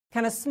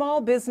Can a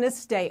small business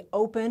stay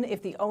open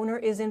if the owner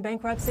is in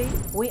bankruptcy?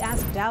 We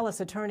asked Dallas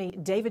attorney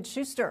David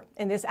Shuster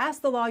in this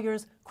Ask the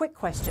Lawyer's quick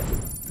question.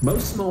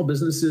 Most small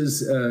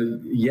businesses,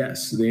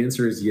 yes. The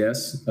answer is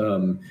yes.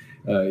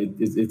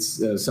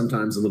 It's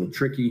sometimes a little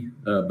tricky,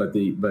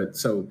 but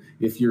so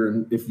if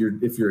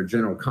you're a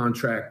general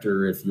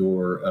contractor, if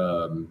you're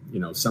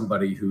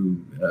somebody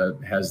who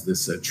has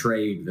this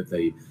trade that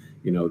they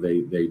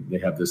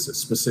have this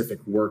specific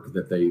work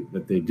that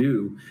they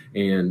do,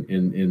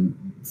 and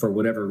for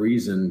whatever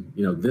reason,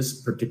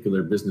 this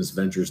particular business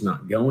venture is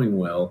not going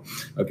well.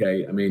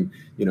 Okay, I mean,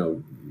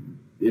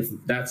 if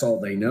that's all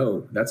they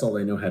know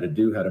how to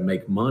do, how to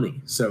make money.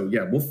 So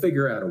yeah, we'll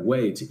figure out a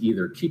way to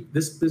either keep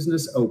this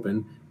business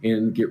open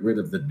and get rid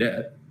of the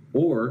debt,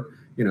 or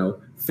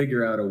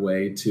figure out a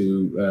way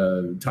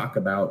to talk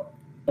about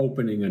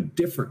opening a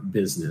different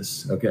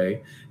business,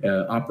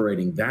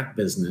 operating that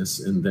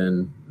business, and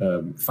then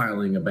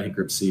filing a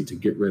bankruptcy to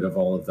get rid of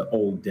all of the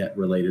old debt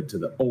related to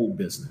the old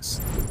business.